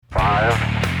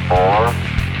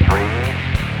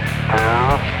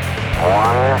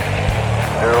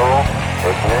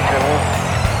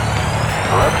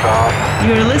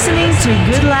You're listening to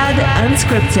Good Lad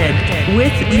Unscripted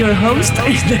with your host.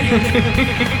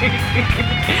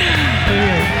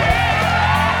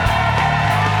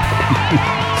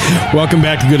 Welcome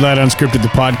back to Good Lad Unscripted, the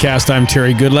podcast. I'm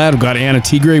Terry Goodlad. I've got Anna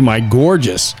Tigre, my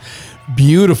gorgeous,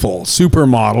 beautiful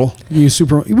supermodel. We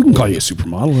can call you a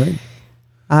supermodel, right?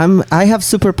 I have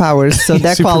superpowers, so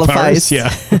that qualifies. Yeah.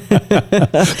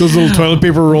 Those little toilet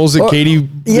paper rolls that Katie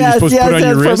you're supposed to put on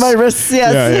your wrist. For my wrists,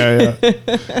 yes. Yeah.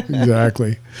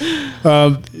 Exactly.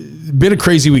 Been a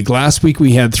crazy week. Last week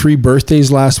we had 3 birthdays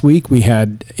last week. We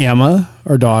had Emma,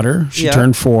 our daughter. She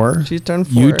turned 4. She turned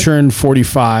 4. You turned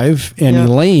 45, and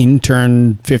Elaine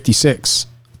turned 56.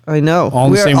 I know. All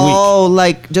in the same week. We're all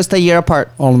like just a year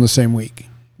apart. All in the same week.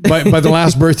 By the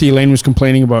last birthday, Elaine was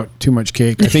complaining about too much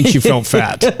cake. I think she felt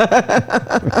fat.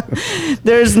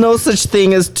 There's no such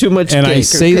thing as too much cake. And I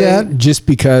say that just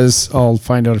because I'll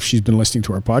find out if she's been listening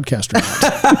to our podcast or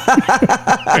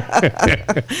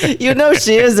not. You know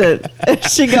she isn't.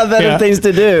 She got better things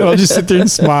to do. I'll just sit there and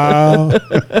smile.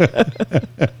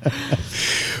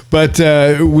 But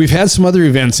we've had some other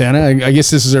events, Anna. I guess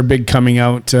this is our big coming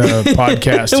out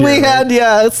podcast. We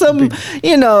had, some,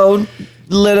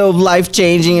 little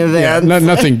life-changing events. Yeah,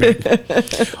 nothing big.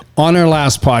 On our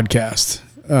last podcast,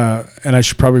 and I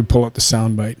should probably pull out the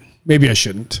soundbite. Maybe I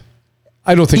shouldn't.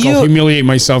 I don't think I'll humiliate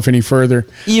myself any further.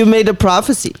 You made a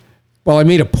prophecy. Well, I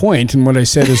made a point, and what I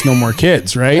said is no more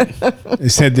kids, right? I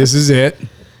said, this is it.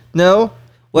 No.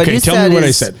 What okay, you tell said me what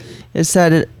is, I said. You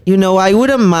said, I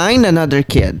wouldn't mind another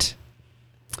kid.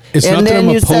 It's and not that then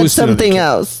I'm you said opposed to something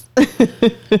else.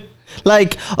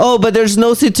 Like, but there's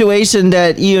no situation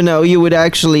that, you would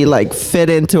actually like fit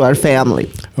into our family.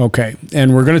 Okay.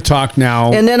 And we're going to talk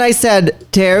now. And then I said,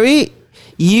 Terry,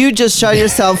 you just shot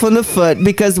yourself in the foot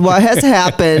because what has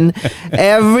happened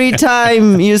every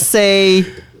time you say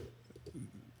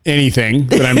anything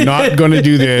that I'm not going to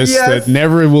do this, that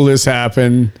never will this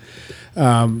happen.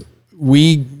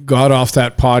 We got off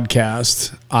that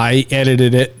podcast. I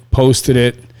edited it, posted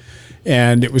it,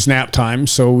 and it was nap time.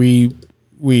 So we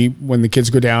when the kids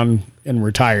go down and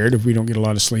we're tired, if we don't get a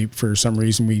lot of sleep for some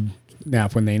reason, we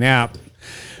nap when they nap.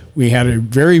 We had a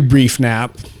very brief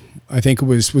nap. I think it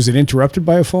was it interrupted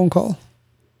by a phone call?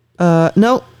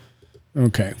 No.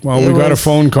 Okay. Well, we got a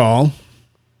phone call.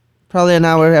 Probably an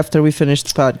hour after we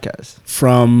finished the podcast.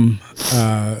 From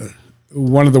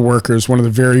one of the workers, one of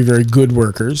the very, very good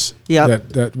workers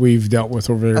that we've dealt with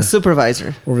over a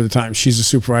supervisor over the time. She's a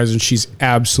supervisor and she's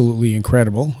absolutely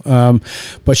incredible.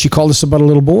 But she called us about a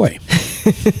little boy.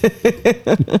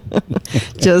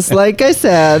 Just like I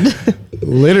said.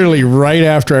 Literally right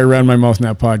after I ran my mouth in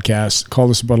that podcast,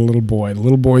 called us about a little boy. The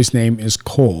little boy's name is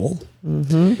Cole.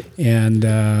 Mm-hmm.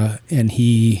 And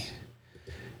he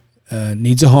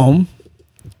needs a home.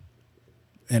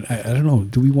 And I don't know,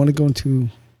 do we want to go into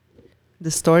the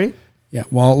story? Yeah.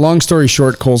 Well, long story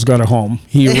short, Cole's got a home.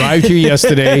 He arrived here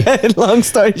yesterday. Long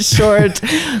story short,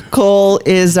 Cole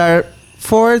is our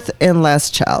 4th and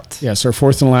last child. Yes, our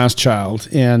 4th and last child.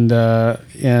 And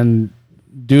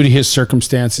due to his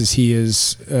circumstances, he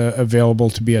is available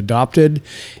to be adopted.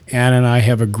 Anna and I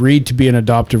have agreed to be an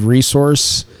adoptive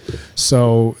resource.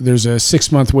 So there's a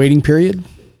 6-month waiting period.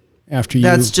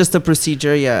 That's just a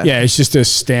procedure, yeah. Yeah, it's just a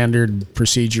standard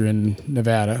procedure in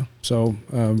Nevada. So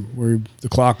the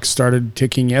clock started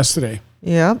ticking yesterday.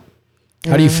 Yeah.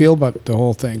 How do you feel about the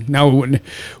whole thing? Now, when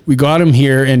we got him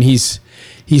here, and he's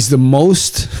the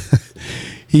most,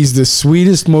 he's the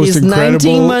sweetest, most incredible. He's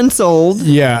 19 months old.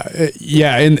 Yeah,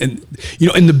 and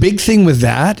the big thing with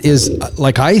that is,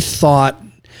 like, I thought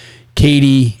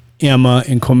Katie, Emma,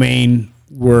 and Comaine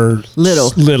were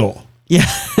little. Yeah.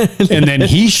 And then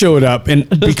he showed up, and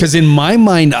because in my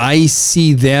mind, I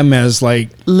see them as like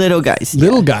little guys.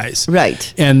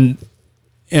 Right. And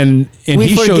he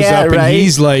shows up, right? And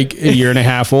he's like a year and a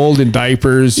half old in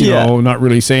diapers, you know, not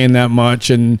really saying that much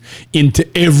and into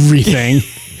everything.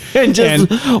 and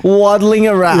just waddling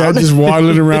around. Yeah, just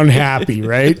waddling around happy,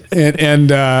 right? And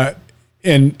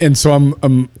so I'm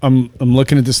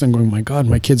looking at this and going, my God,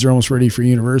 my kids are almost ready for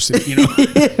university,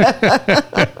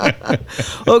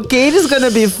 Well, Kate is going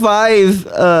to be 5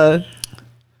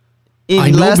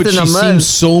 in less than a month. She seems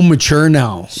so mature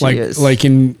now. She is. Like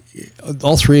in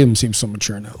all 3 of them seem so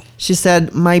mature now. She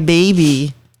said, my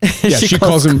baby. Yeah, she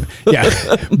calls him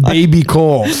Baby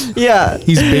Cole. Yeah.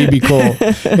 He's Baby Cole.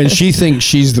 And she thinks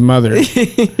she's the mother.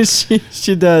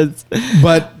 she does.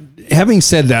 But having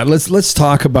said that, let's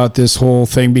talk about this whole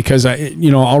thing, because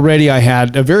already I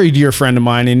had a very dear friend of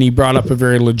mine, and he brought up a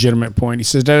very legitimate point. He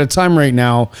says, at a time right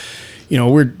now,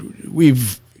 the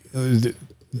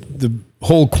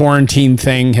whole quarantine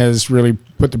thing has really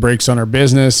put the brakes on our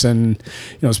business, and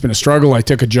it's been a struggle. I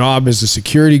took a job as a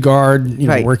security guard,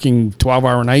 working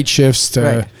 12-hour night shifts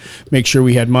to make sure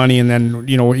we had money. And then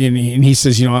and he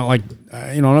says, I'm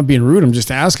not being rude. I'm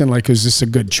just asking, like, is this a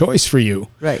good choice for you?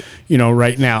 Right.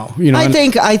 Right now.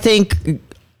 I think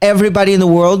everybody in the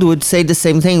world would say the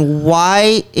same thing.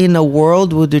 Why in the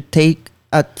world would you take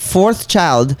a fourth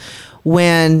child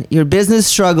when your business is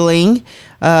struggling?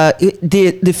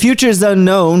 The future is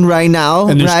unknown right now,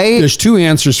 and right? There's two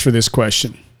answers for this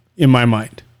question in my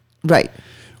mind. Right.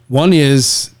 One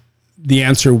is the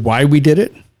answer why we did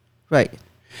it. Right.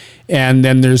 And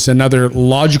then there's another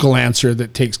logical answer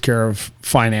that takes care of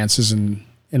finances and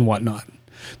whatnot.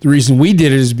 The reason we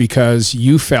did it is because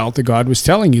you felt that God was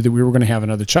telling you that we were going to have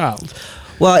another child.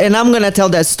 Well, and I'm going to tell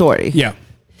that story. Yeah.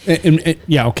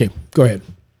 Yeah. Okay. Go ahead.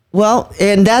 Well,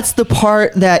 and that's the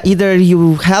part that either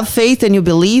you have faith and you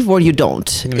believe, or you don't.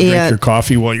 I'm gonna drink your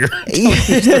coffee while you're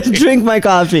drink my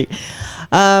coffee.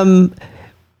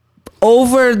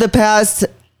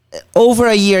 Over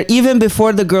a year, even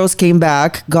before the girls came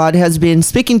back, God has been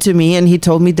speaking to me, and he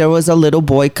told me there was a little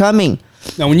boy coming.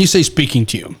 Now, when you say speaking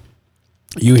to you,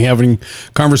 are you having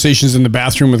conversations in the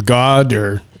bathroom with God,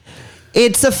 or?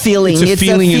 It's a feeling. It's a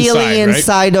feeling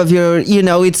inside of your,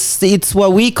 it's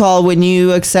what we call, when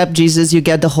you accept Jesus, you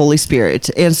get the Holy Spirit.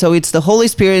 And so it's the Holy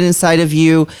Spirit inside of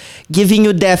you giving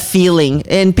you that feeling.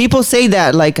 And people say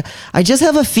that, like, I just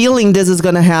have a feeling this is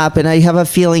going to happen. I have a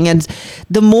feeling. And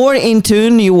the more in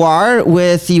tune you are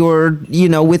with your,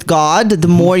 with God, the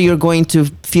more you're going to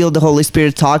feel the Holy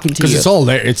Spirit talking to you. Because it's all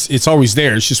there. It's always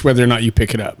there. It's just whether or not you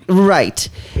pick it up. Right.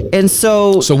 And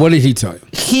so what did he tell you?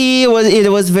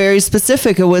 It was very specific.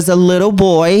 It was a little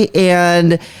boy,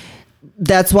 and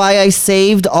that's why I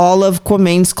saved all of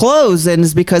Kwamein's clothes, and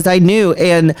it's because I knew.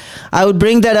 And I would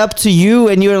bring that up to you,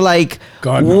 and you're like,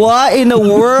 God, what in the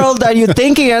world are you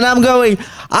thinking? And I'm going,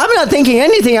 I'm not thinking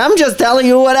anything. I'm just telling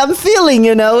you what I'm feeling,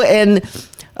 And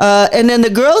then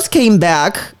the girls came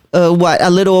back, a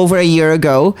little over a year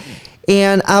ago,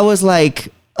 and I was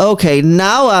like, okay,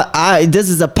 now this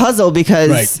is a puzzle,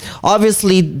 because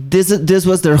obviously this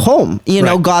was their home.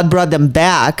 God brought them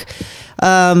back.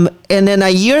 And then a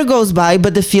year goes by,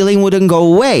 but the feeling wouldn't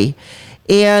go away.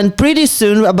 And pretty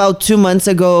soon, about 2 months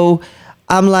ago,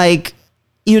 I'm like,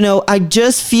 I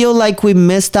just feel like we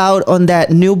missed out on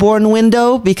that newborn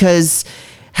window, because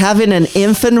having an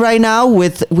infant right now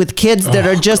with kids that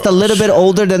are just a little bit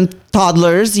older than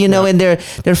toddlers, and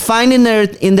they're finding their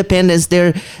independence.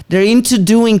 They're into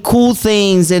doing cool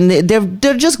things, and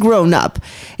they're just grown up.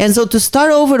 And so to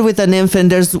start over with an infant,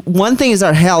 there's one thing is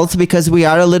our health, because we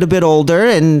are a little bit older,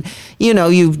 and a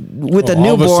newborn.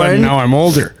 All of a sudden now I'm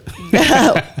older.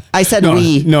 I said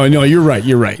we. No, you're right.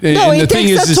 You're right. No, it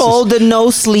takes a toll. The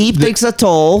no sleep takes a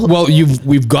toll. Well,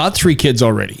 we've got 3 kids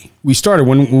already. We started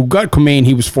when we got Kwamain,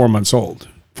 he was 4 months old.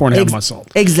 4.5 months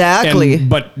old. Exactly.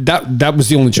 But that was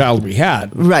the only child we had.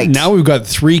 Right. Now we've got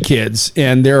 3 kids,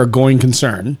 and they're a going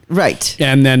concern. Right.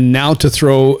 And then now to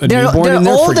throw a newborn in there,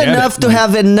 they're old enough to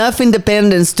have enough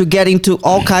independence to get into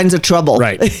all kinds of trouble.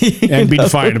 Right. And be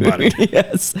defiant about it.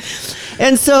 Yes.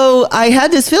 And so I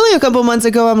had this feeling a couple months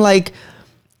ago. I'm like,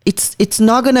 it's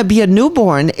not going to be a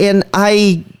newborn. And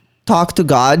I talked to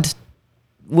God,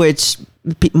 which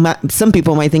some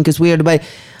people might think is weird, but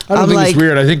I don't think it's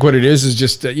weird. I think what it is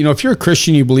just, if you're a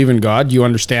Christian, you believe in God, you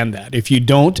understand that. If you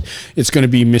don't, it's going to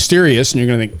be mysterious, and you're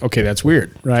going to think, okay, that's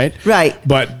weird, right? Right.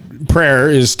 But prayer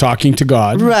is talking to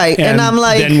God. Right. And I'm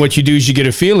like... Then what you do is you get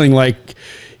a feeling like,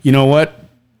 you know what?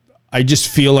 I just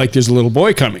feel like there's a little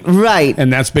boy coming. Right.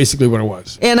 And that's basically what it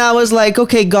was. And I was like,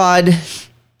 okay, God...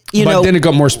 But then it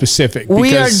got more specific.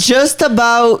 We are just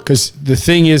about... Because the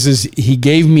thing is he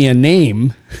gave me a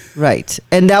name. Right.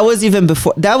 And that was even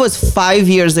before... That was 5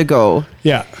 years ago.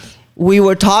 Yeah. We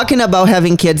were talking about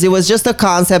having kids. It was just a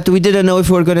concept. We didn't know if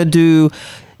we were going to do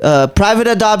private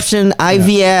adoption,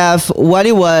 IVF, what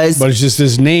it was. But it's just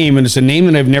this name, and it's a name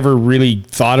that I've never really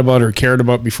thought about or cared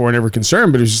about before, never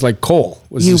concerned, but it was just like Cole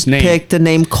was his name. You picked the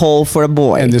name Cole for a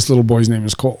boy. And this little boy's name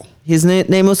is Cole. His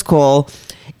name was Cole.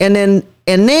 And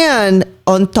then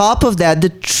on top of that, the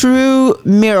true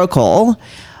miracle,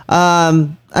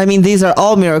 these are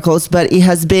all miracles, but it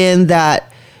has been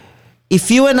that if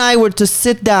you and I were to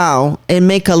sit down and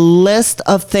make a list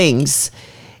of things,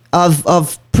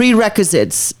 of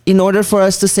prerequisites in order for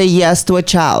us to say yes to a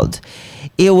child,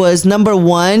 it was number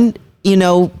one,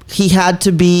 he had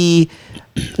to be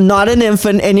not an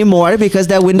infant anymore, because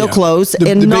that window closed.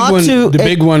 The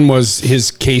big one was his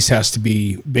case has to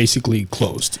be basically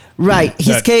closed. Right.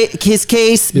 His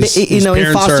case,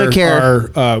 in foster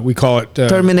care. We call it...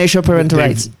 termination of parental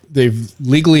rights. they've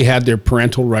legally had their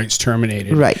parental rights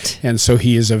terminated. Right. And so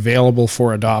he is available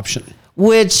for adoption.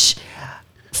 Which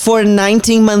for a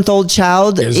 19-month-old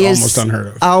child is almost unheard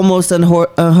of. Almost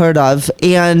unheard of.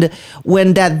 And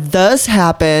when that does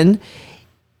happen,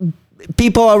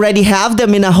 people already have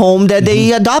them in a home that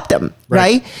they adopt them,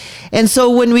 right? And so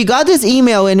when we got this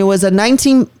email, and it was a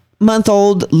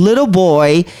 19-month-old little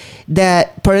boy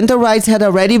that parental rights had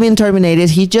already been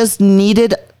terminated, he just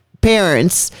needed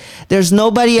parents. There's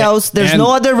nobody else. There's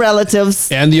no other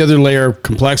relatives. And the other layer of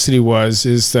complexity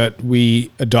is that we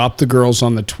adopt the girls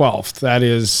on the 12th. That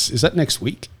is that next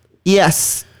week?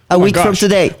 Yes. A week from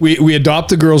today. We adopt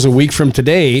the girls a week from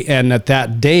today. And at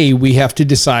that day, we have to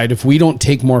decide if we don't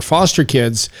take more foster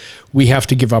kids, we have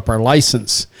to give up our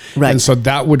license. Right. And so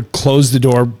that would close the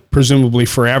door presumably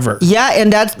forever. Yeah.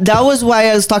 And that was why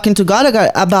I was talking to God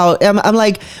about, I'm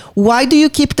like, why do you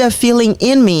keep that feeling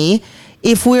in me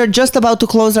if we're just about to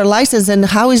close our license, and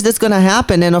how is this going to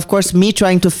happen? And of course, me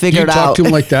trying to figure it out. Do you talk to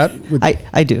him like that?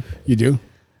 I do. You do?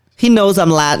 He knows I'm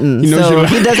Latin, so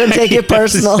he doesn't take it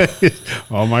personal.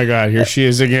 Oh my God, here she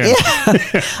is again.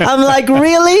 Yeah. I'm like,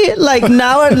 really? Like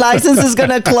now our license is going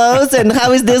to close, and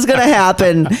how is this going to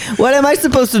happen? What am I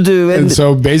supposed to do? And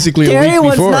so basically Terry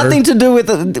wants nothing to do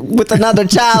with another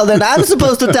child, and I'm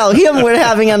supposed to tell him we're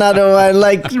having another one.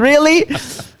 Like, really?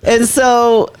 And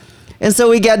so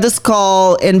we get this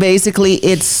call, and basically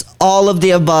it's all of the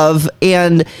above.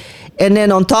 And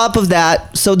then on top of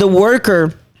that, so the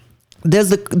worker,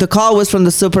 the call was from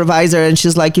the supervisor, and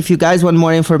she's like, if you guys want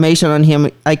more information on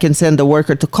him, I can send the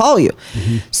worker to call you.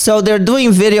 Mm-hmm. So they're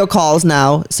doing video calls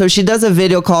now. So she does a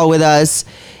video call with us,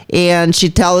 and she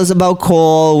tells us about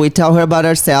Cole. We tell her about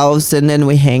ourselves, and then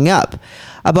we hang up.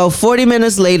 About 40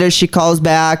 minutes later, she calls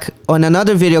back on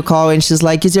another video call, and she's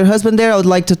like, is your husband there? I would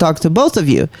like to talk to both of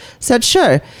you. I said,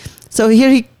 sure. So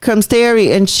here comes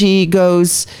Terry, and she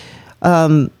goes,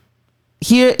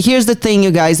 here's the thing, you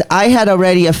guys. I had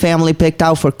already a family picked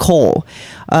out for Cole.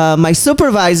 My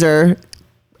supervisor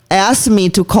asked me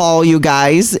to call you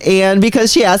guys, and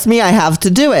because she asked me, I have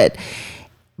to do it.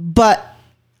 But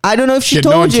I don't know if she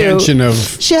told you.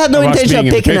 She had no intention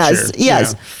of picking us.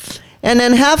 Yes. Yeah. And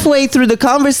then halfway through the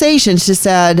conversation, she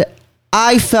said,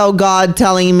 I felt God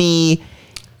telling me.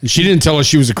 She didn't tell us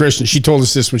she was a Christian. She told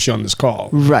us this when she was on this call.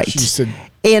 Right. She said,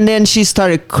 and then she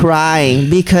started crying,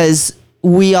 because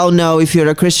we all know, if you're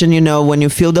a Christian, you know, when you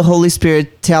feel the Holy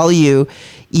Spirit tell you,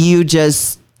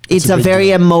 it's a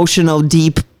very emotional,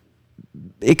 deep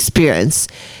experience.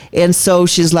 And so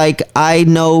she's like, I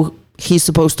know he's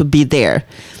supposed to be there.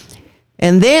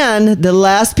 And then the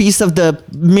last piece of the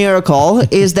miracle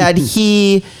is that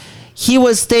he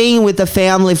was staying with the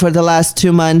family for the last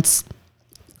 2 months.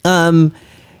 And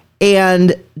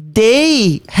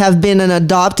they have been an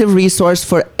adoptive resource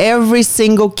for every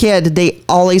single kid they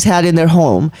always had in their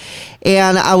home.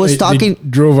 And I was talking. They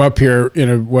drove up here in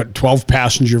a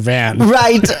 12-passenger van.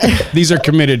 Right. These are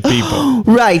committed people.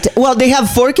 Right. Well, they have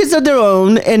 4 kids of their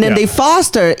own, and then they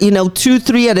foster, 2,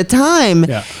 3 at a time.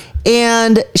 Yeah.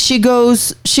 And she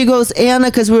goes, Anna,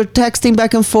 because we were texting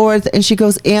back and forth, and she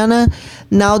goes, Anna,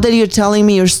 now that you're telling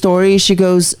me your story, she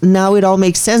goes, now it all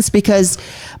makes sense, because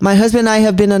my husband and I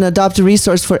have been an adopted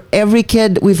resource for every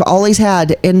kid we've always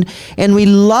had. And we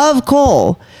love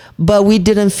Cole, but we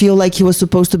didn't feel like he was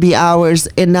supposed to be ours.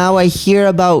 And now I hear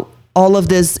about all of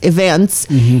these events.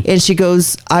 Mm-hmm. And she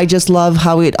goes, I just love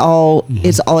how it's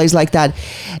always like that.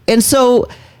 And so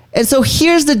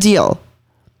here's the deal.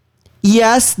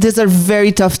 Yes, these are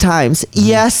very tough times. Mm-hmm.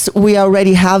 Yes, we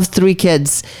already have 3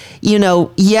 kids.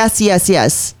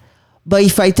 Yes. But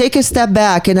if I take a step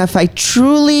back, and if I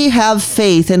truly have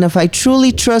faith, and if I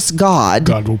truly trust God,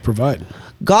 God will provide.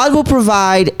 God will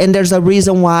provide, and there's a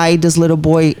reason why this little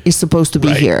boy is supposed to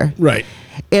be here. Right.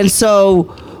 And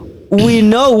so we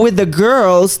know with the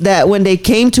girls that when they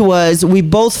came to us, we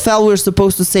both felt we were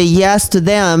supposed to say yes to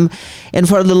them. And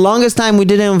for the longest time, we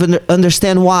didn't even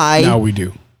understand why. Now we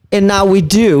do. And now we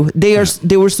do. They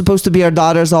were supposed to be our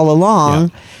daughters all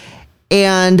along. Yeah.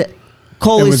 And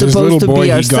Cole is supposed to be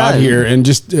our son. Got here, and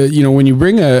just when you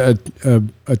bring a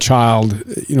child,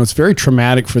 it's very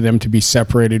traumatic for them to be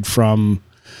separated from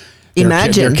their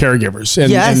caregivers.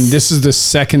 And this is the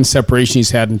second separation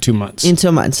he's had in 2 months. In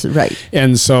 2 months, right.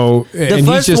 And so the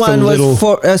first one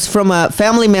was from a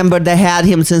family member that had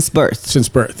him since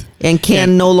birth. And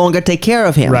can no longer take care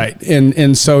of him. Right.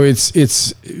 And so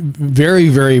it's very,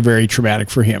 very, very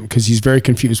traumatic for him, because he's very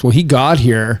confused. Well, he got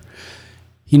here.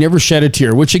 He never shed a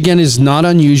tear, which again is not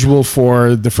unusual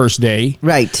for the first day,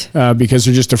 Right. because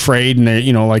they're just afraid and they,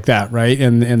 like that, right?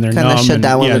 And they're Kinda numb. shut and,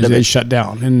 down a little they bit. shut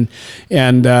down.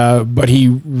 But he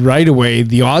right away.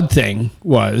 The odd thing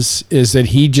is that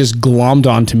he just glommed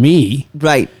onto me,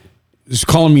 Right. just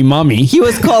calling me mommy. He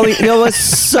was calling, it was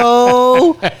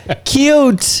so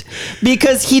cute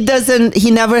because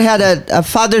he never had a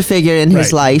father figure in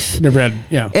his Right. life. Never had,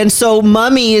 yeah. And so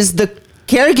mommy is the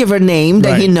caregiver name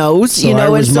that he Right. knows, So I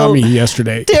was and so mommy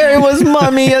yesterday. Terry was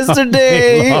mommy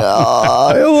yesterday. Oh,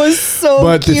 it was so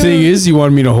But cute. the thing is, he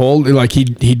wanted me to hold, like he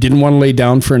didn't want to lay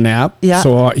down for a nap. Yeah.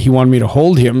 So he wanted me to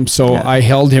hold him. So Yeah. I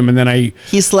held him, and then I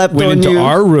He slept went on into you.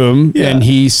 our room, Yeah. and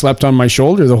he slept on my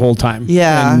shoulder the whole time.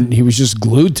 Yeah. And he was just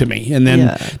glued to me. And then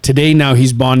Yeah. today, now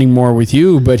he's bonding more with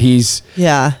you, but he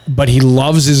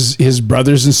loves his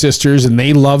brothers and sisters, and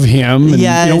they love him. And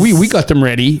Yes. we got them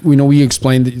ready. We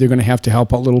explained that they're going to have to help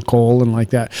out little Cole and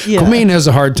like that. Yeah. Comaine has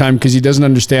a hard time because he doesn't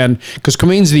understand, because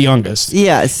Comaine's the youngest.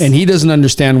 Yes. And he doesn't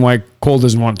understand why Cole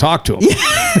doesn't want to talk to him.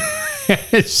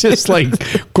 It's just like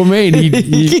Comaine, He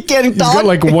can't he's talk. got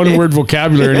like a one word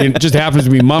vocabulary, and it just happens to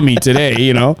be mummy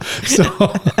today, So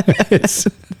it's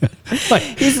like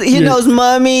he knows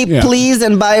mommy, Yeah. please,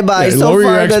 and bye-bye. yeah, So lower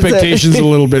far, your that's it. expectations a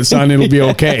little bit, son. It'll be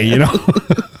okay,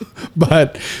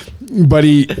 But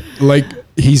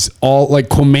he's all like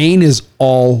Comaine is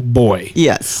all boy.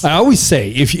 Yes. I always say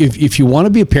if you want to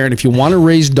be a parent, if you want to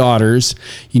raise daughters,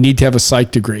 you need to have a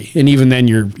psych degree, and even then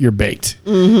you're baked.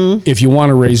 Mm-hmm. If you want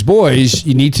to raise boys,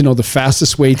 you need to know the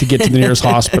fastest way to get to the nearest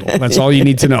hospital. That's all you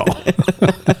need to know.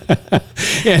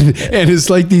 and it's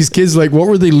like these kids, like what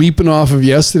were they leaping off of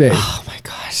yesterday? Oh my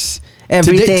gosh.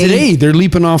 Everything. Today they're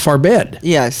leaping off our bed.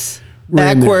 Yes. We're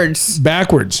in there. Backwards.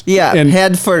 Backwards. Yeah. And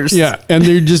head first. yeah, and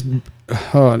they're just,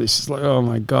 it's just like, oh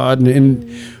my God.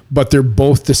 But they're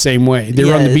both the same way. They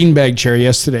were on the Yes. beanbag chair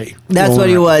yesterday. That's what rolling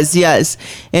he around. was. Yes.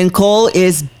 And Cole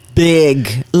is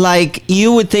big. Like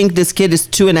you would think this kid is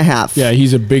 2.5. Yeah,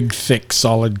 he's a big, thick,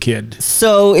 solid kid.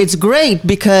 So it's great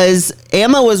because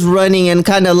Emma was running and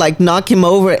kind of like knock him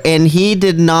over, and he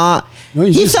did not. No,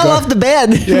 he just fell got- off the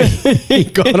bed. Yeah, he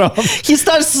got off. He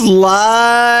started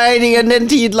sliding, and then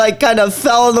he like kind of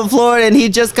fell on the floor, and he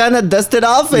just kind of dusted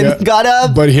off and Yeah. got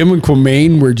up. But him and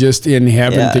Comaine were just in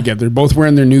heaven Yeah. together. They're both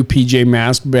wearing their new PJ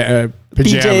mask pajamas.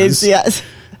 PJs, yes.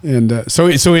 And so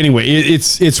anyway,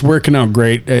 it's working out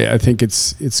great. I think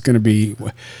it's going to be,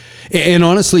 and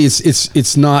honestly,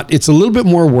 it's not. It's a little bit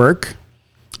more work,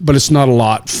 but it's not a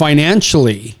lot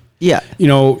financially. Yeah.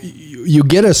 You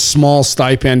get a small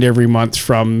stipend every month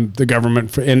from the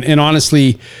government, and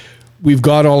honestly, we've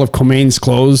got all of Comaine's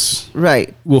clothes.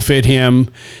 Right. Will fit him.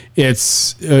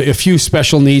 It's a few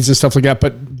special needs and stuff like that,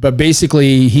 but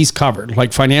basically he's covered.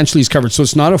 Like financially, he's covered. So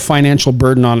it's not a financial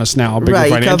burden on us now. A bigger Right,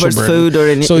 he financial covers burden. food or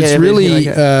any- So it's yeah, really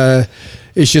anything like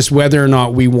it's just whether or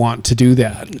not we want to do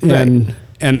that. Right.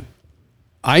 And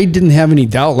I didn't have any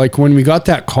doubt. Like when we got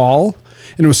that call.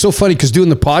 And it was so funny because doing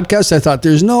the podcast, I thought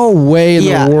there's no way in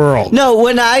the world. No,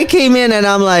 when I came in and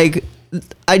I'm like,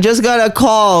 I just got a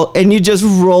call, and you just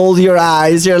rolled your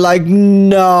eyes. You're like,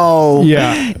 no.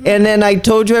 Yeah. And then I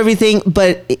told you everything.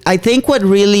 But I think what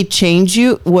really changed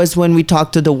you was when we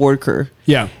talked to the worker.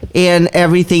 Yeah. And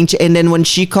everything. And then when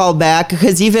she called back,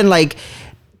 because even like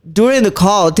during the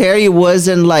call, Terry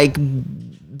wasn't like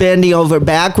bending over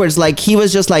backwards. Like he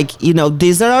was just like,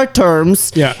 these are our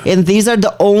terms. Yeah. And this is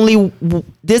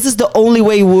the only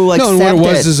way we'll accept No, and what it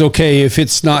was it. is okay if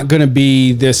it's not going to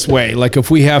be this way. Like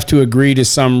if we have to agree to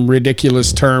some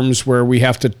ridiculous terms where we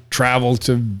have to travel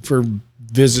for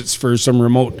visits for some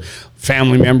remote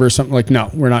family member or something, like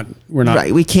no, we're not.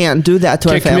 Right, we can't do that to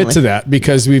our Can't family. commit to that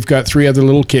because we've got 3 other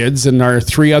little kids, and our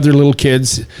 3 other little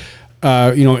kids,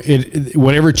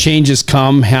 whatever changes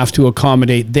come have to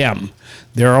accommodate them.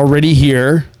 They're already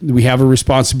here. We have a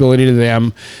responsibility to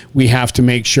them. We have to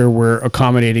make sure we're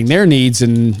accommodating their needs,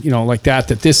 and like that.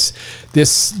 That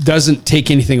this doesn't take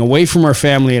anything away from our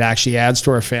family. It actually adds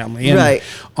to our family. And Right.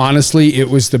 honestly, it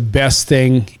was the best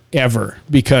thing ever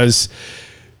because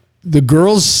the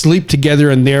girls sleep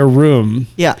together in their room.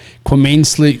 Yeah. Comaine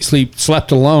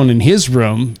slept alone in his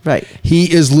room. Right.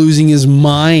 He is losing his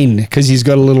mind because he's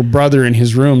got a little brother in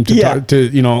his room to Yeah. talk to,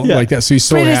 like that. So he's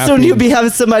so Pretty happy. soon he'll be having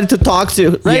somebody to talk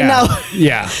to. Right now,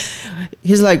 Yeah.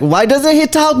 he's like, why doesn't he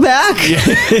talk back?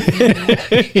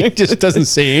 He just doesn't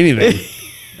say anything.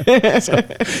 So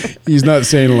he's not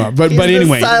saying a lot. But He's the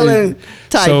anyway. silent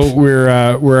type. So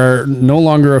we're no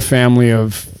longer a family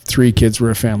of 3 kids.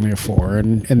 We're a family of 4.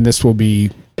 And this will be,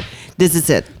 This is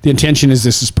it. the intention is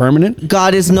this is permanent.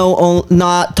 God is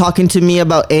not talking to me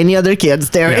about any other kids,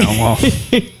 Terry. Yeah, well.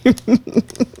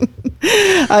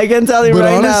 I can tell you But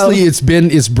right honestly, now.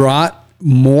 it's brought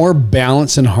more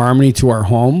balance and harmony to our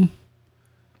home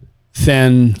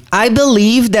than I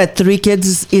believe that 3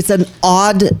 kids is an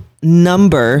odd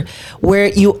number where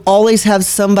you always have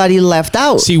somebody left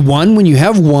out. see one. When you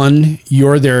have one,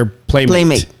 you're their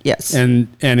Playmate, yes. and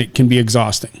it can be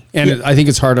exhausting, and Yeah. I think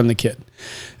it's hard on the kid.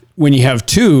 When you have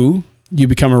 2, you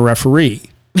become a referee.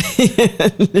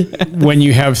 When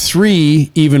you have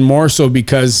 3, even more so,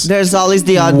 because There's always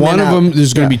the odd one man of them out.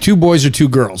 there's going to Yeah. be 2 boys or 2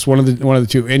 girls, one of the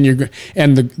 2,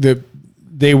 and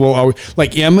they will always,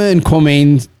 like Emma and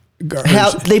Comaine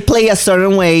They play a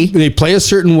certain way. they play a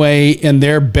certain way, and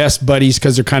they're best buddies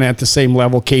because they're kind of at the same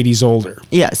level. Katie's older,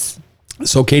 Yes.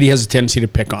 so Katie has a tendency to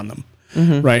pick on them,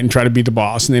 Mm-hmm. right, and try to be the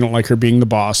boss, and they don't like her being the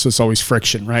boss, so it's always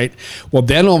friction, right? Well,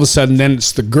 then all of a sudden, then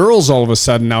it's the girls all of a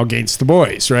sudden now against the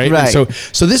boys, right? And Right.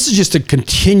 so this is just a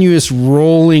continuous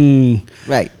rolling.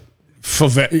 Right.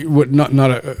 What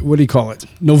do you call it?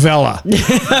 Novella.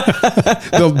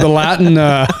 the Latin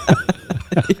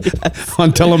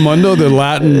on Telemundo, the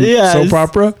Latin Yes. soap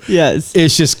opera. Yes.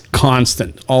 It's just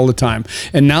constant all the time.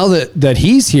 And now that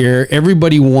he's here,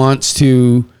 everybody wants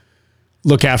to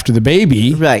look after the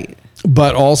baby, Right.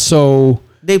 but also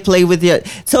They play with you.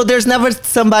 So there's never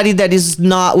somebody that is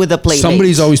not with a playmate.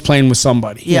 somebody's always playing with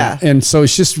somebody. Yeah. And so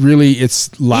it's just really, it's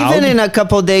loud. Even in a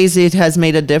couple of days, it has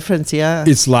made a difference. Yeah.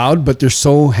 It's loud, but they're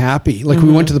so happy. Like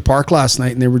we went to the park last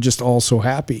night and they were just all so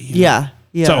happy. you know? Yeah.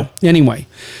 Yeah. So anyway,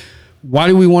 why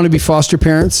do we want to be foster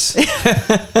parents?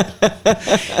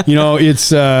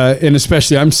 It's and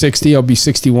especially I'm 60. I'll be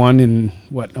 61 in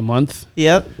a month,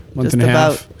 Yep. month Just and a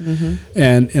about. half.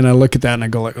 And I look at that and I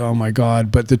go like, oh my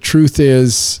God. But the truth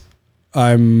is,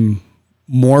 I'm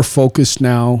more focused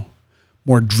now,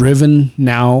 more driven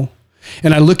now.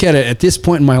 And I look at it at this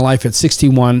point in my life at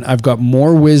 61, I've got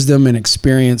more wisdom and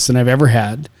experience than I've ever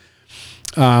had.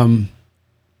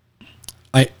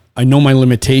 I know my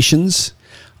limitations.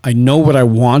 I know what I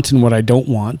want and what I don't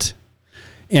want.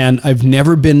 And I've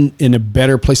never been in a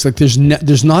better place. Like there's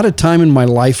not a time in my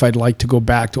life I'd like to go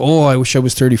back to, I wish I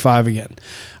was 35 again.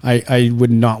 I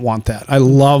would not want that. I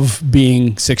love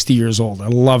being 60 years old. I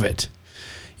love it.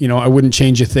 I wouldn't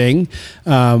change a thing.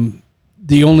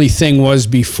 The only thing was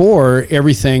before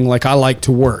everything, like I like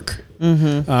to work.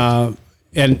 And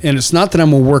it's not that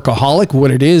I'm a workaholic. What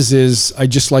it is I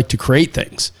just like to create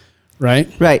things. Right.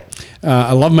 Right.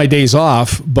 I love my days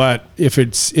off, but if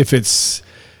it's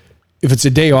a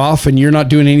day off and you're not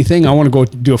doing anything, I want to go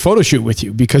do a photo shoot with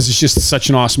you because it's just such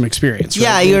an awesome experience. Right?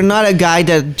 Yeah. You're not a guy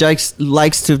that just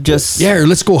likes to just. Yeah, or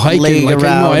let's go hiking. Lay Like,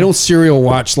 around. I don't serial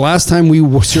watch. The last time we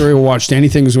serial watched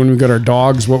anything was when we got our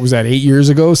dogs. What was that? 8 years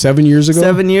ago? 7 years ago?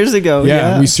 7 years ago.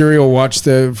 Yeah, we serial watched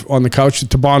on the couch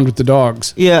to bond with the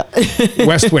dogs. Yeah.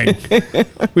 West Wing.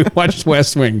 We watched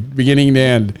West Wing, beginning to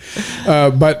end.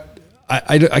 But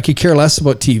I could care less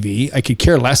about TV. I could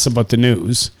care less about the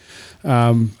news.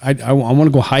 I want to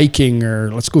go hiking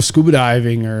or let's go scuba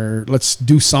diving or let's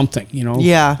do something,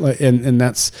 Yeah. And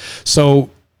that's, so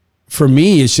for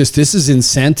me, it's just, this is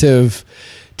incentive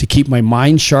to keep my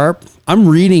mind sharp. I'm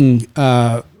reading,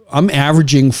 I'm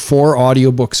averaging 4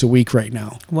 audiobooks a week right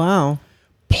now. Wow.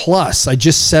 Plus, I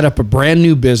just set up a brand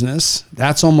new business.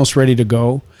 That's almost ready to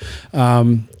go.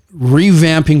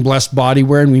 Revamping Blessed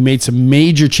Bodywear, and we made some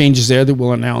major changes there that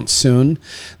we'll announce soon.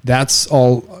 That's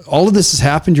all of this has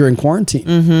happened during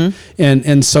quarantine.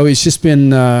 And so it's just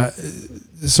been,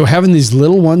 so having these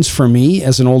little ones for me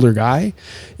as an older guy,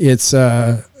 it's,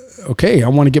 okay, I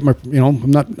want to get my,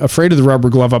 I'm not afraid of the rubber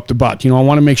glove up the butt. I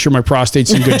want to make sure my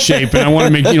prostate's in good shape, and I want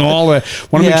to make, make sure all the stay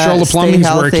plumbing's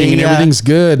healthy, working and everything's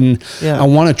good. And I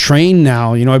want to train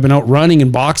now. I've been out running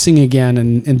and boxing again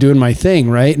and doing my thing,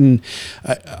 right? And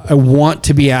I want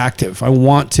to be active. I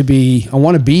want to be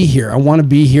here. I want to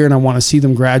be here, and I want to see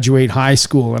them graduate high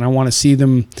school, and I want to see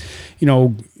them,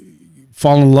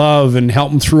 fall in love and help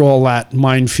them through all that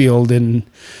minefield. And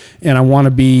I want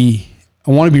to be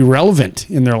relevant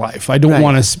in their life. I don't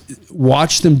want to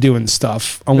watch them doing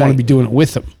stuff. I want to be doing it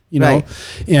with them,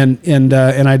 and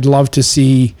I'd love to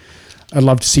see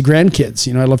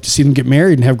grandkids, I'd love to see them get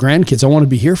married and have grandkids. I want to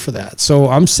be here for that. So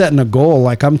I'm setting a goal.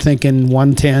 Like I'm thinking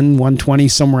 110, 120,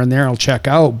 somewhere in there, I'll check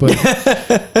out. But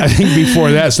I think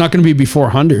before that, it's not going to be before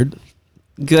 100.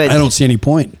 Good. I don't see any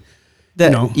point.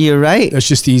 You're right. That's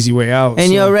just the easy way out.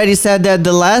 And you already said that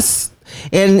the last,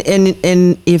 and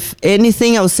if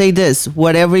anything, I'll say this: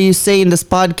 whatever you say in this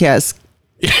podcast,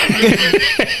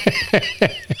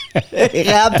 It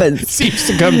happens. Seems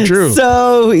to come true.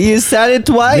 So you said it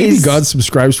twice. Maybe God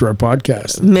subscribes to our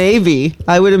podcast. Maybe.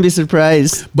 I wouldn't be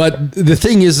surprised. But the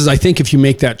thing is I think if you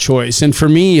make that choice, and for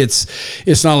me,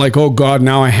 it's not like, oh God,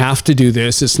 now I have to do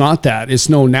this. It's not that. It's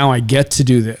no, now I get to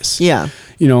do this. Yeah.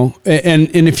 You know, and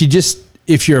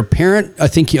if you're a parent, I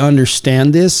think you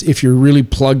understand this. If you're really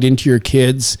plugged into your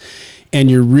kids and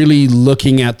you're really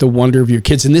looking at the wonder of your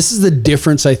kids. And this is the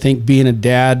difference, I think, being a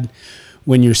dad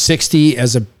when you're 60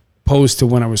 as opposed to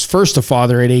when I was first a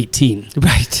father at 18.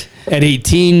 Right. At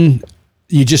 18,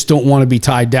 you just don't want to be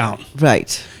tied down.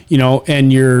 Right. You know,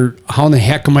 and how in the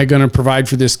heck am I going to provide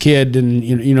for this kid? And,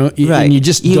 right. And you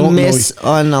just don't miss know.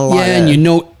 On a lot. Yeah, and you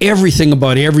know everything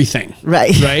about everything.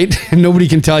 Right. Right? And nobody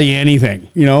can tell you anything,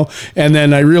 you know? And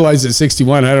then I realized at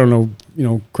 61, I don't know,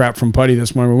 crap from Putty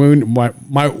this morning,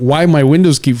 why my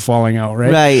windows keep falling out,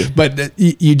 right? Right. But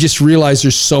you just realize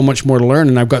there's so much more to learn,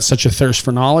 and I've got such a thirst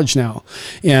for knowledge now.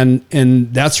 And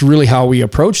that's really how we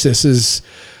approach this is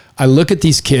I look at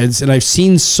these kids, and I've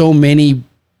seen so many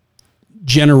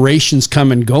generations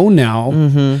come and go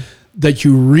now that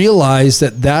you realize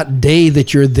that day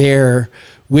that you're there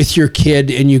with your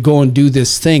kid and you go and do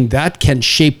this thing, that can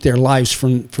shape their lives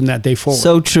from that day forward.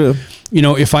 So true. You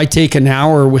know, if I take an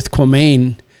hour with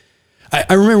Quamaine,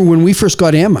 I remember when we first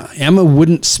got Emma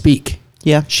wouldn't speak.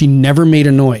 Yeah. She never made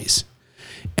a noise.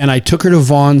 And I took her to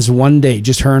Vaughn's one day,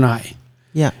 just her and I.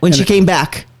 Yeah. When she came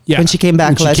back. Yeah. When she came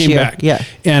back last year. Yeah.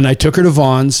 And I took her to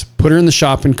Vaughn's, put her in the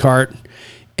shopping cart,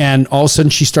 and all of a sudden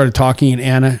she started talking, and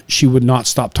Anna, she would not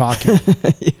stop talking.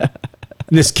 Yeah.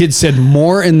 And this kid said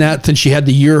more in that than she had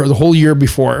the whole year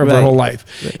before of her whole life.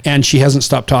 Right. And she hasn't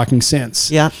stopped talking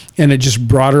since. Yeah. And it just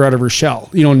brought her out of her shell.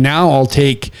 You know, now I'll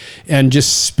take and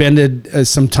just spend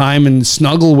some time and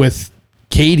snuggle with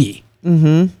Katie.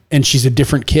 Mm-hmm. And she's a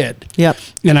different kid. Yep.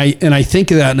 And I think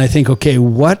of that and I think, okay,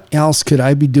 what else could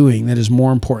I be doing that is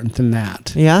more important than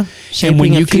that? Yeah. And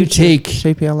when you can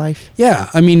shape your life. Yeah.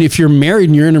 I mean, if you're married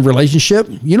and you're in a relationship,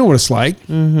 you know what it's like.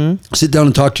 Mm-hmm. Sit down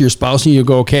and talk to your spouse and you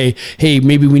go, okay, hey,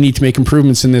 maybe we need to make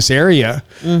improvements in this area.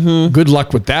 Mm-hmm. Good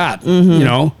luck with that, you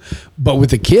know. But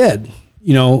with a kid,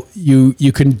 you know,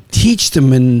 you can teach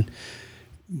them and,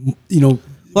 you know,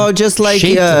 well, just like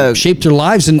shape their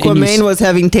lives. And Quamaine was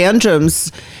having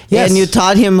tantrums, and you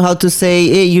taught him how to say,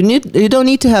 hey, you don't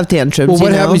need to have tantrums. Well,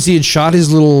 what happens? He had shot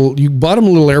you bought him a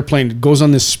little airplane. It goes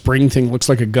on this spring thing, looks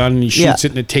like a gun, and he shoots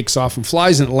it, and it takes off and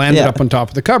flies, and it landed up on top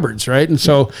of the cupboards, right? And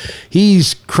so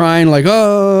he's crying like,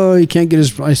 oh, he can't get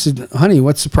his. I said, honey,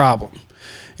 what's the problem?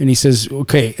 And he says,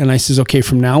 okay. And I says, okay,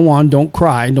 from now on, don't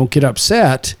cry. Don't get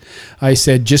upset. I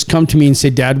said, just come to me and say,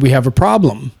 Dad, we have a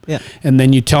problem. Yeah. And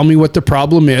then you tell me what the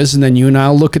problem is. And then you and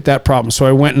I'll look at that problem. So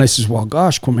I went and I says, well,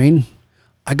 gosh, Quamaine,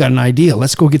 I got an idea.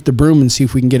 Let's go get the broom and see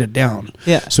if we can get it down.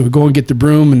 Yeah. So we go and get the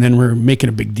broom, and then we're making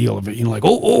a big deal of it. You know, like,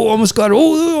 oh, almost got it.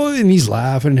 Oh, and he's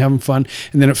laughing and having fun.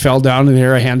 And then it fell down, and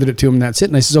there I handed it to him, and that's it.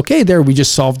 And I says, okay, there, we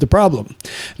just solved the problem.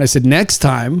 And I said, next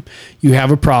time you have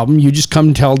a problem, you just come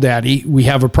and tell Daddy we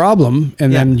have a problem,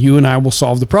 and then you and I will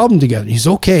solve the problem together. He's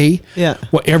okay. Yeah.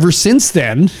 Well, ever since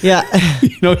then,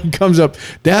 you know, he comes up,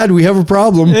 Dad, we have a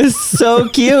problem. It's so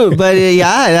cute. But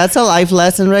that's a life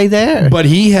lesson right there. But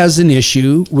he has an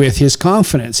issue with his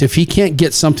confidence. If he can't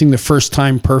get something the first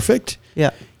time perfect,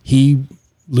 he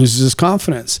loses his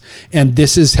confidence. And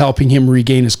this is helping him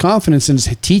regain his confidence and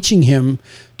is teaching him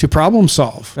to problem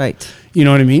solve. Right. You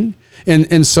know what I mean?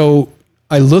 And so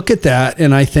I look at that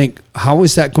and I think, how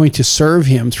is that going to serve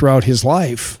him throughout his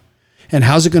life? And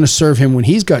how's it going to serve him when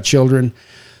he's got children?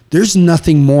 There's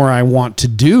nothing more I want to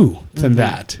do than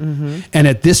that. Mm-hmm. And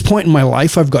at this point in my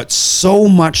life, I've got so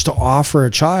much to offer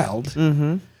a child.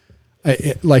 Mm-hmm.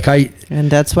 And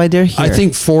that's why they're here. I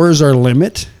think 4 is our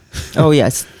limit. Oh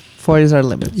yes, 4 is our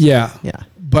limit. Yeah.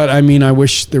 But I mean, I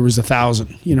wish there was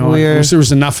 1,000. You know, I wish there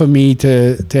was enough of me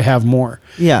to have more.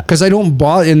 Yeah. Because I don't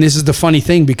bother. And this is the funny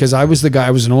thing, because I was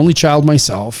an only child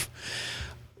myself.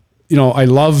 You know, I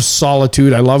love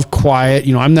solitude. I love quiet.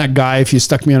 You know, I'm that guy. If you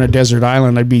stuck me on a desert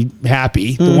island, I'd be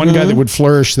happy. The one guy that would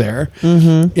flourish there.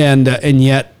 Mm-hmm. And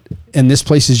yet. And this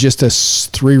place is just a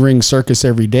 3-ring circus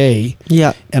every day.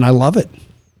 Yeah. And I love it.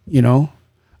 You know,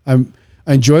 I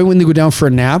enjoy when they go down for a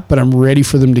nap, but I'm ready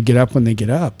for them to get up when they get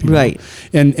up. Right.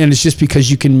 Know? And it's just because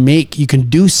you can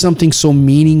do something so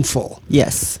meaningful.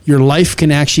 Yes. Your life can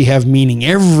actually have meaning.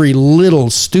 Every little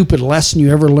stupid lesson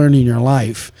you ever learn in your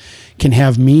life can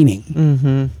have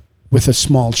meaning with a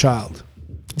small child.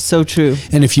 So true.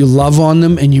 And if you love on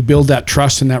them and you build that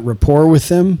trust and that rapport with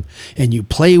them, and you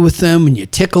play with them and you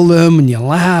tickle them and you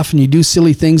laugh and you do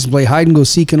silly things, play hide and go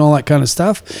seek and all that kind of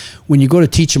stuff, when you go to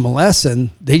teach them a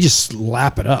lesson, they just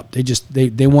lap it up.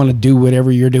 They want to do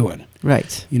whatever you're doing.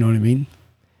 Right. You know what I mean?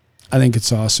 I think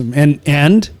it's awesome.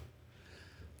 And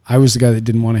I was the guy that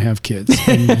didn't want to have kids.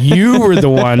 And you were the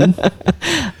one.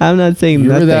 I'm not saying You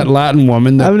nothing. were that Latin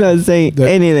woman that I'm not saying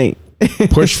anything.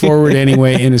 pushed forward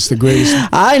anyway, and it's the greatest.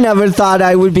 I never thought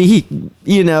I would be,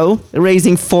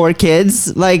 raising 4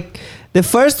 kids. Like, the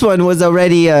first one was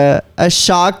already a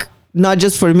shock, not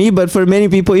just for me, but for many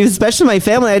people, especially my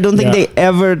family. I don't think they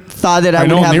ever thought that I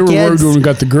would have they were kids. worried when we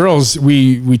got the girls.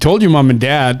 We told your mom and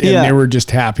dad, and they were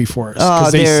just happy for us. Oh,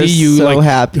 they they're see you so like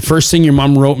happy. The first thing your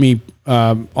mom wrote me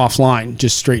offline,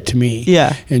 just straight to me.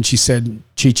 Yeah. And she said,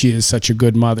 Chi-Chi is such a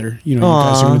good mother. You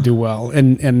guys are going to do well.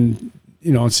 And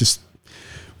it's just,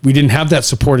 we didn't have that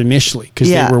support initially because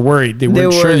they were worried. They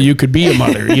weren't sure that you could be a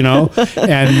mother,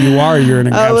 and you are. You're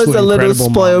an I was a little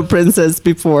spoiled mom. princess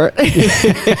before.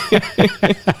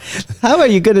 How are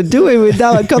you going to do it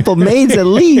without a couple maids at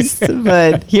least?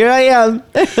 But here I am.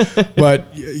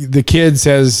 But the kids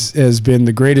has been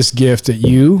the greatest gift that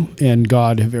you and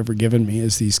God have ever given me,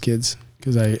 is these kids,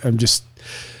 because I'm just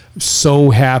so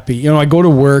happy. I go to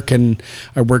work and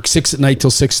I work 6 at night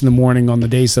till 6 in the morning on the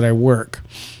days that I work.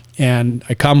 And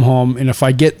I come home, and if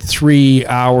I get 3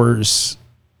 hours,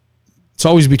 it's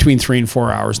always between 3 and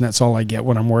 4 hours, and that's all I get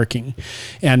when I'm working.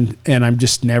 And I'm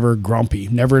just never grumpy,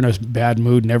 never in a bad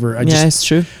mood, never. It's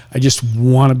true. I just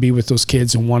want to be with those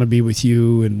kids and want to be with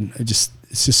you, and it's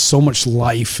just so much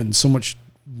life and so much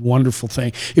wonderful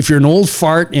thing. If you're an old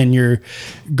fart and you're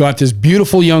got this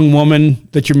beautiful young woman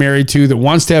that you're married to that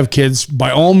wants to have kids,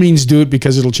 by all means do it,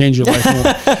 because it'll change your life.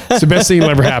 It's the best thing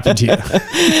that'll ever happen to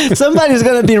you. Somebody's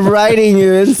going to be writing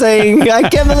you and saying, I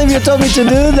can't believe you told me to do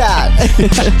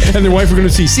that. And their wife are going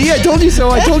to see, I told you so,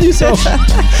 I told you so.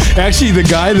 Actually, the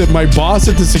guy that my boss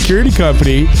at the security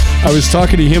company, I was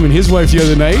talking to him and his wife the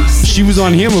other night. She was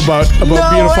on him about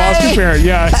being a foster parent.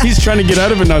 Yeah, he's trying to get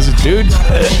out of it. And I was like, dude.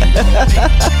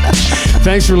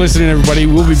 Thanks for listening, everybody.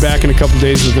 We'll be back in a couple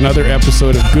days with another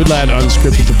episode of Good Lad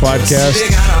Unscripted, the podcast.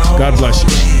 God bless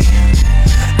you.